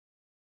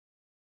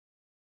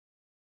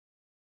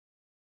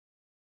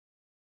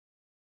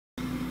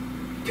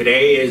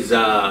Today is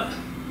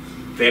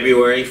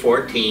February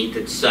 14th.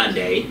 It's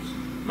Sunday.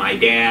 My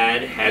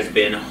dad has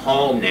been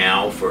home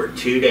now for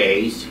 2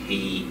 days.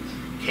 He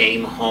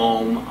came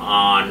home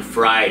on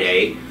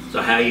Friday.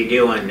 So how you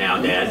doing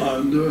now, Dad?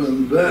 I'm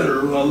doing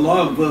better. I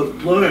love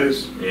this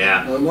place.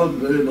 Yeah. I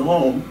love being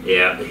home.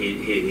 Yeah,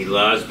 he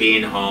loves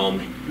being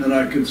home. And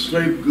I can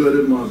sleep good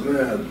in my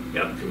bed.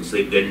 Yep, can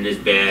sleep good in his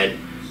bed.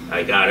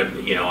 I got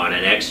him, you know, on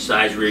an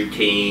exercise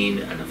routine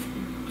and a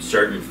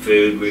certain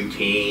food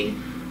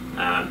routine.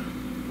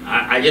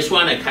 I just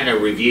want to kind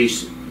of review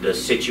the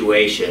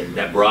situation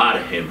that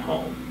brought him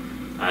home.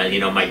 You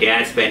know, my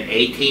dad spent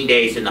 18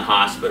 days in the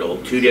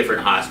hospital, 2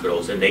 different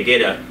hospitals, and they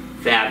did a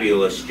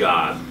fabulous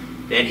job.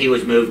 Then he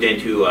was moved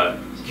into a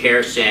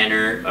care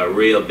center, a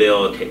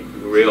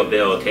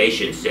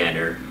rehabilitation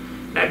center,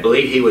 and I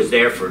believe he was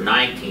there for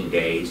 19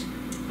 days.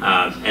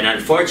 And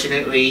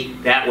unfortunately,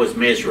 that was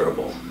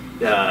miserable.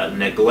 The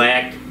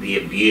neglect, the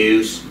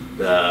abuse,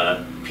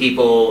 the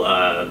people,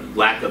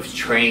 lack of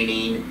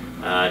training,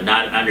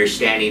 not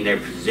understanding their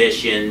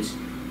positions.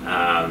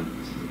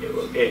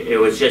 It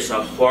was just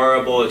a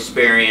horrible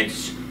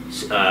experience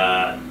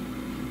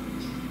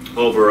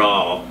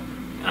overall.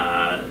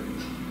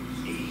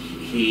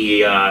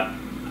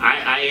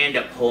 I end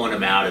up pulling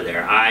him out of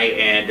there. I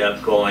end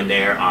up going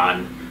there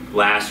on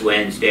last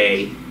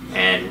Wednesday,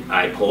 and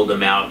I pulled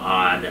him out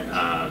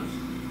on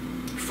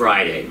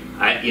Friday.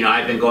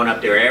 I've been going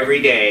up there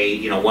every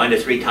day, 1 to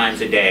 3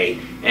 times a day,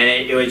 and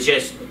it was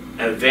just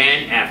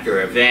event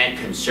after event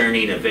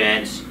concerning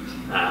events.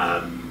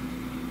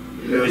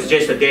 It was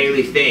just a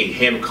daily thing.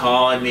 Him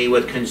calling me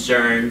with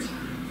concerns.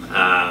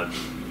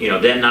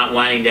 Them not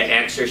wanting to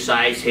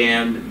exercise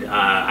him.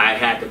 I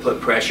had to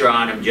put pressure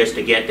on him just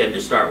to get them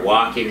to start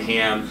walking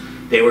him.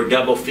 They were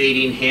double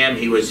feeding him.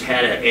 He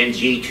had an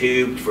NG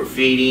tube for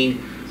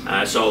feeding.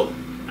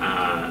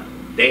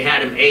 They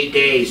had him 8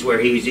 days where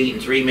he was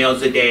eating 3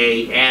 meals a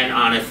day and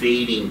on a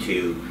feeding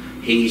tube.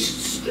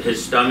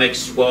 His stomach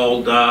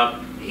swelled up.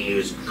 He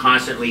was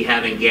constantly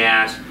having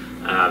gas.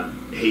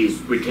 He's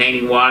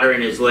retaining water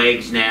in his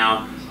legs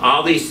now.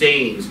 All these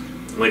things.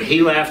 When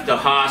he left the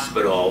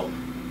hospital,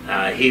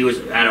 he was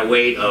at a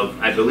weight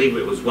of, I believe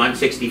it was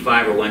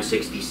 165 or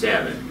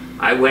 167.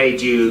 I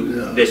weighed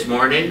you this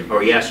morning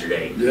or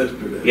yesterday?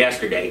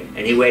 Yesterday,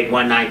 and he weighed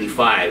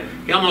 195.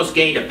 He almost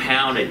gained a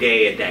pound a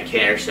day at that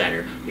care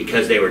center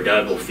because they were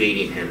double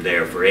feeding him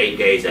there for 8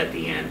 days at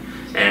the end.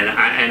 And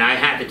I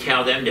had to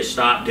tell them to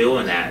stop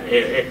doing that.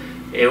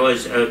 It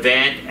was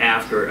event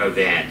after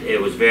event.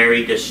 It was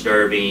very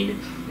disturbing.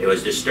 It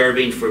was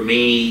disturbing for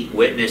me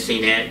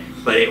witnessing it,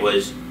 but it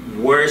was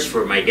worse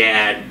for my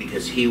dad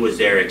because he was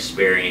there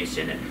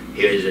experiencing it.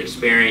 He was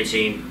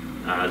experiencing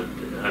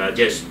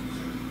just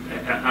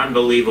an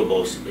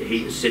unbelievable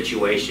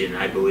situation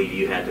I believe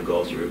you had to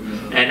go through.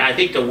 And I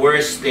think the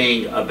worst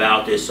thing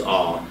about this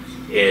all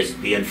is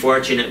the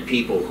unfortunate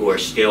people who are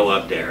still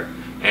up there.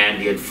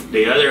 And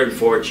the other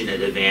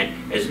unfortunate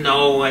event is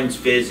no one's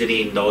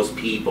visiting those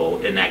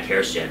people in that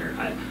care center.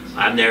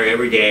 I'm there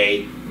every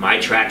day. My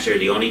tracks are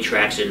the only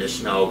tracks in the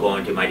snow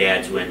going to my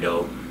dad's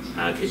window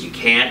because you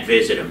can't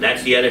visit them.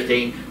 That's the other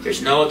thing.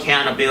 There's no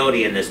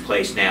accountability in this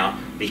place now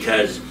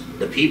because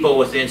the people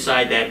within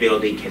inside that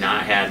building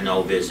cannot have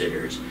no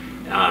visitors.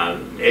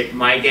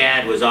 My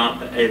dad was,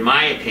 in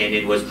my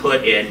opinion, was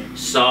put in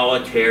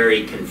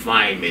solitary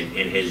confinement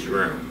in his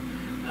room.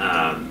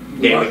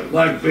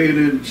 Like being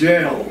in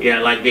jail. Yeah,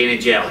 like being in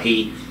jail.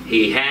 He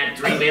had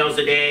 3 meals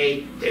a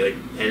day,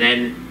 and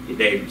then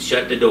they'd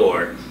shut the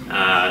door.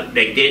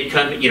 They did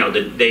come,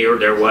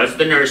 there was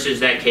the nurses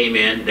that came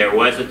in. There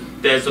was a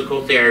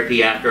physical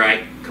therapy after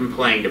I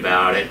complained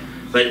about it,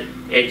 but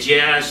it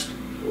just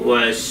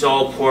was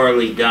so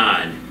poorly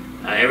done.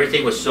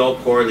 Everything was so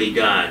poorly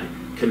done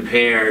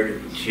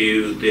compared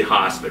to the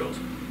hospitals.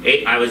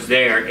 I was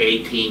there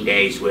 18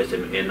 days with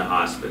him in the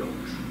hospital.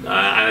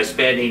 I was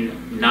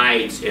spending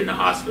nights in the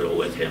hospital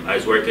with him. I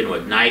was working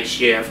with night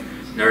shift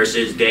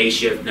nurses, day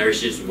shift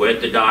nurses,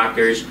 with the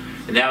doctors,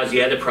 and that was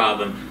the other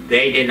problem.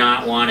 They did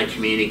not want to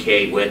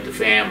communicate with the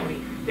family.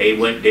 They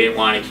didn't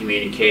want to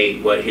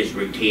communicate what his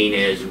routine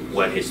is,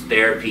 what his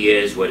therapy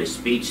is, what his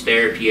speech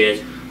therapy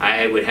is.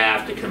 I would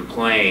have to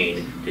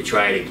complain to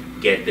try to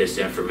get this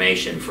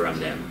information from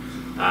them.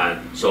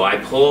 So I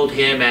pulled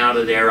him out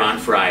of there on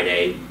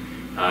Friday.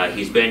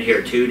 He's been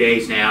here 2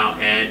 days now,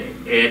 and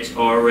it's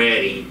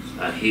already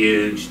a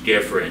huge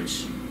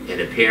difference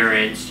in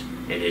appearance,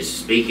 in his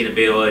speaking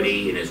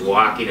ability, in his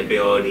walking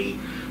ability.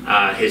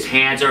 His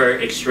hands are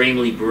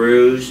extremely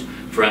bruised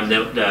from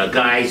the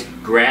guys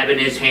grabbing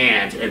his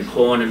hands and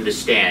pulling him to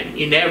stand.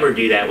 You never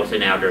do that with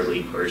an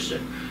elderly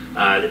person.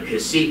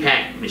 His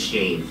CPAP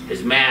machine,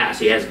 his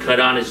mask, he has a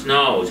cut on his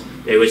nose.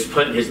 They was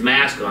putting his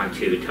mask on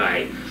too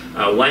tight.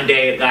 One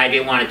day a guy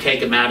didn't want to take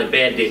him out of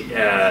bed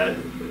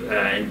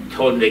and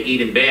told him to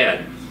eat in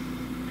bed.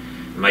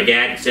 My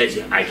dad says,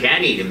 I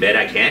can't eat in bed,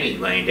 I can't eat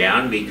laying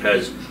down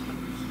because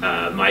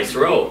my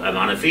throat, I'm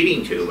on a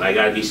feeding tube, I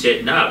got to be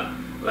sitting up.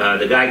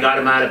 The guy got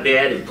him out of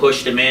bed and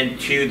pushed him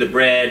into the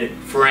bed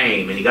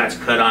frame, and he got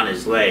cut on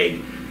his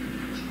leg.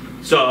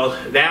 So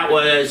that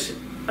was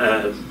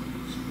a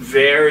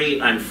very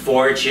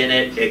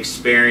unfortunate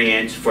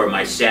experience for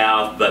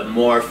myself, but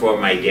more for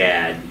my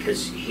dad,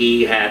 because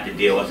he had to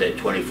deal with it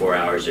 24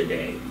 hours a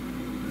day.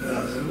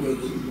 Yeah, it was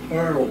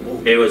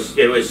horrible. It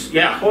was,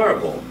 yeah,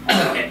 horrible.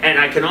 And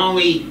I can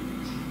only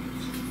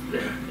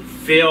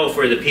feel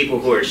for the people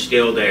who are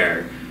still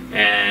there.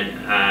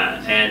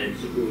 And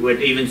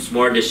what even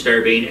more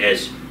disturbing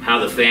is how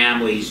the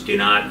families do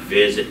not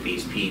visit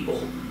these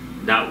people.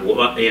 Not,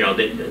 you know,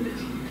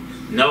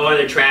 no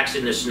other tracks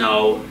in the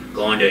snow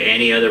going to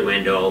any other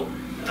window.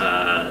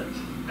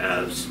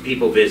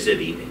 People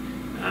visiting.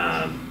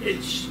 I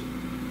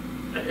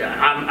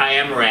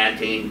am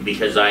ranting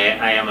because I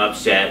am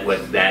upset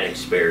with that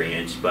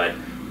experience. But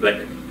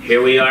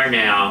here we are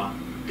now.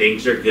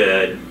 Things are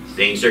good.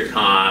 Things are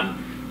calm.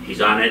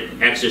 He's on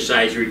an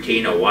exercise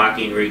routine, a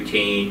walking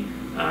routine.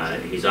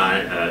 He's on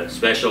a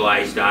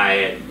specialized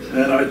diet.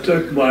 And I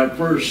took my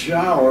first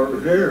shower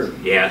here.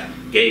 Yeah,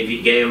 gave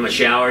him a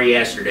shower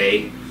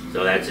yesterday,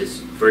 so that's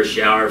his first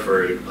shower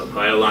for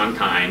quite a long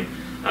time.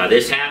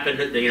 This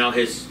happened, you know,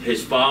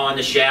 his fall in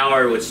the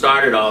shower, what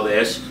started all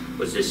this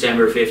was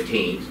December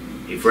 15th.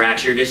 He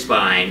fractured his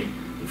spine,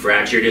 he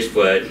fractured his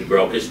foot, he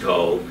broke his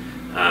toe.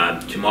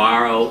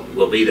 Tomorrow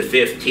will be the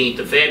 15th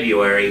of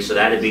February, so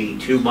that'd be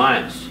 2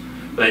 months.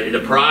 But the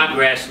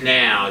progress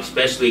now,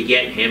 especially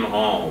getting him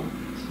home,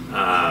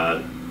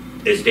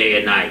 is day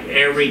and night.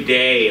 Every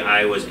day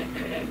I was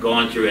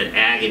going through an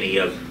agony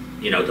of,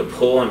 you know, to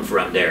pull him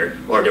from there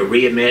or to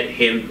readmit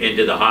him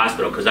into the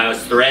hospital, because I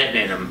was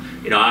threatening him,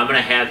 you know, I'm going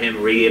to have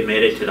him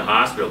readmitted to the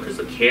hospital because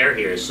the care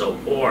here is so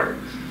poor.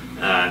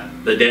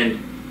 But then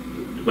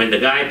when the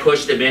guy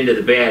pushed him into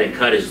the bed and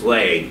cut his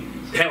leg,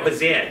 that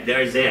was it.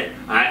 There's it.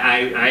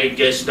 I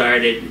just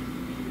started,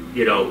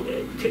 you know,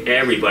 to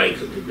everybody,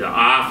 the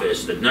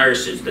office, the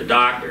nurses, the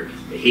doctor,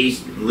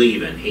 he's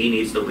leaving. He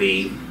needs to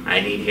leave. I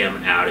need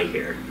him out of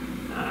here.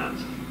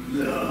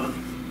 Yeah.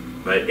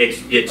 But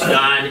it's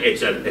done.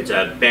 It's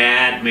a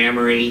bad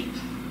memory.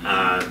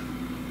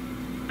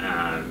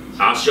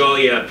 I'll show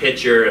you a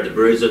picture of the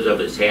bruises of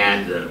his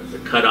hand, the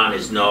cut on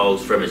his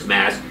nose from his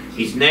mask.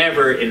 He's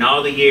never, in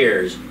all the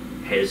years,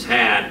 has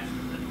had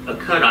a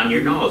cut on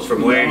your nose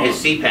from wearing his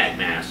CPAP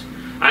mask.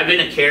 I've been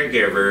a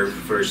caregiver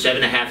for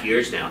 7.5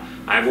 years now.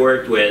 I've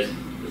worked with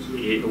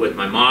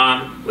my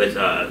mom, with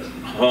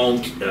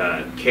home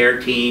care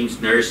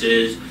teams,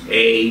 nurses,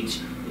 aides,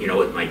 you know,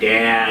 with my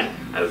dad.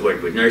 I've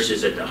worked with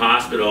nurses at the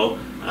hospital.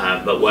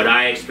 But what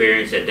I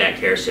experienced at that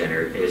care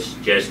center is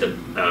just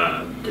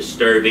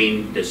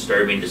disturbing to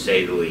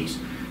say the least.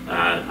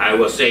 I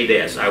will say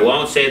this, I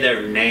won't say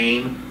their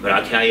name, but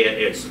I'll tell you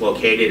it's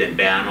located in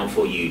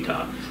Bountiful,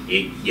 Utah.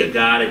 You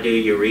gotta do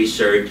your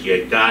research,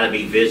 you gotta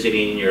be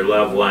visiting your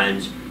loved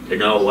ones to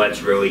know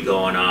what's really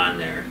going on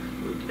there.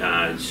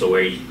 So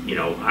where, you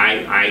know,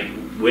 I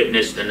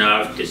witnessed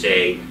enough to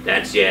say,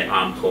 that's it,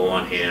 I'm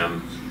pulling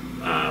him,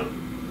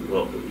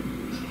 well,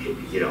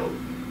 you know.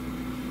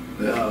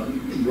 Yeah,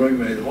 bring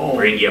me home.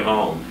 Bring you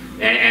home.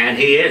 And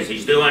he is.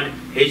 He's doing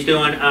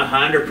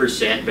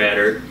 100%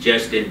 better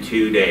just in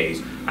 2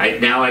 days.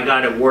 Now I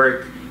got to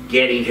work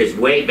getting his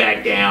weight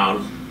back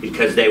down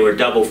because they were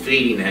double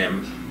feeding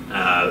him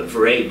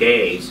for 8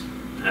 days.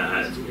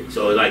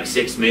 So like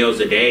 6 meals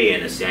a day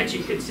in a sense,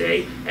 you could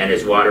say, and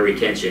his water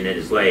retention in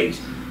his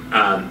legs.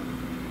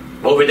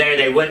 Over there,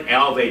 they wouldn't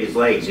elevate his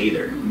legs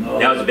either. No.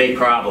 That was a big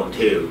problem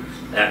too.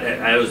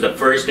 That was the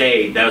first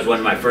day, that was one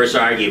of my first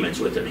arguments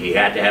with him. He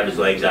had to have his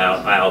legs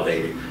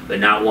elevated, but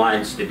not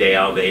once did they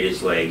elevate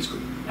his legs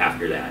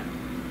after that.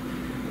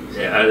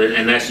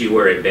 Unless you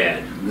were in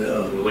bed,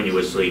 when you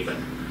were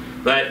sleeping.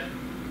 But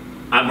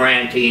I'm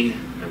ranting,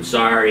 I'm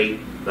sorry,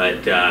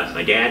 but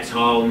my dad's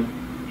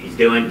home, he's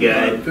doing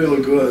good. I feel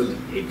good.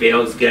 He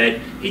feels good.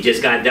 He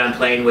just got done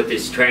playing with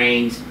his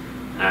trains.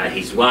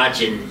 He's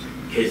watching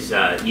his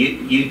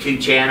YouTube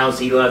channels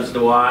he loves to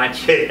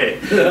watch.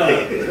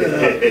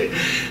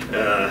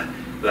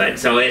 But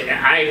so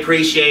I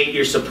appreciate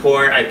your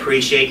support. I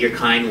appreciate your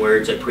kind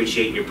words. I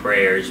appreciate your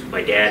prayers.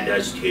 My dad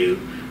does too.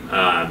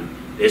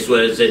 This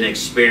was an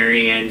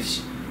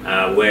experience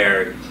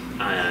where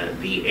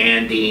the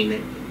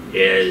ending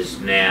is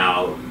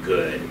now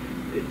good.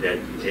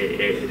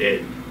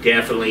 It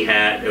definitely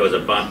had, it was a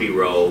bumpy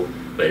road,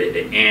 but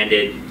it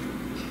ended,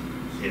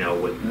 you know,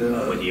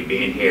 with you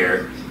being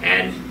here,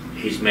 and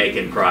he's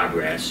making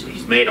progress.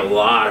 He's made a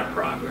lot of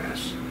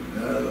progress.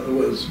 It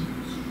was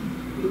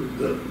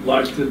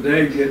like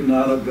today, getting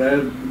out of bed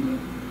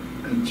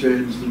and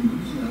changed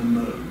in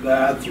the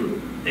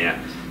bathroom.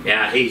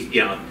 Yeah. He's,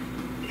 you know,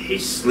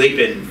 he's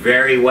sleeping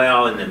very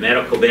well in the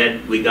medical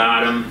bed we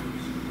got him.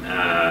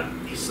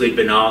 He's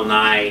sleeping all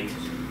night,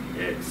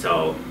 and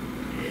so,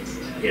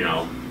 you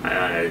know,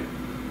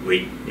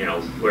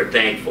 we're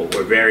thankful.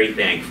 We're very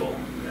thankful.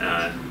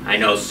 I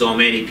know so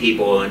many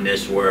people in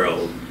this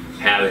world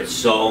have it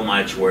so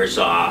much worse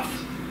off,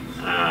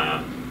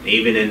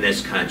 even in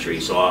this country.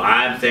 So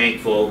I'm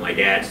thankful, my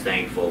dad's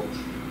thankful.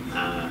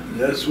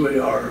 Yes, we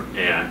are.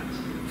 Yeah,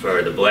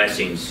 for the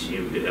blessings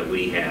that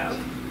we have.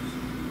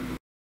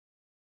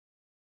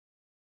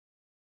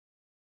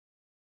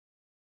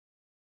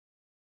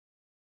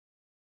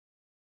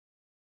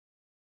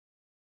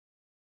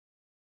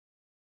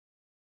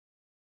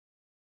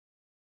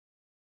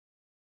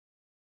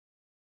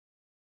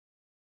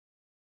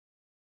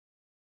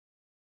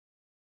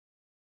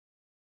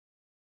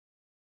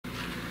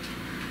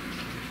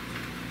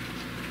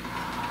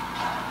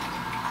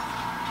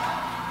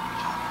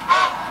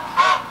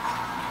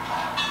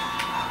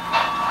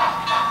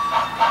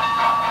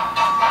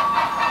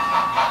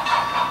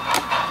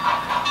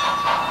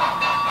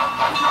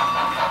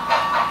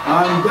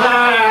 I'm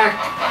back.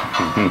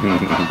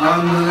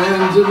 I'm the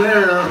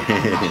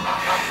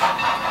engineer.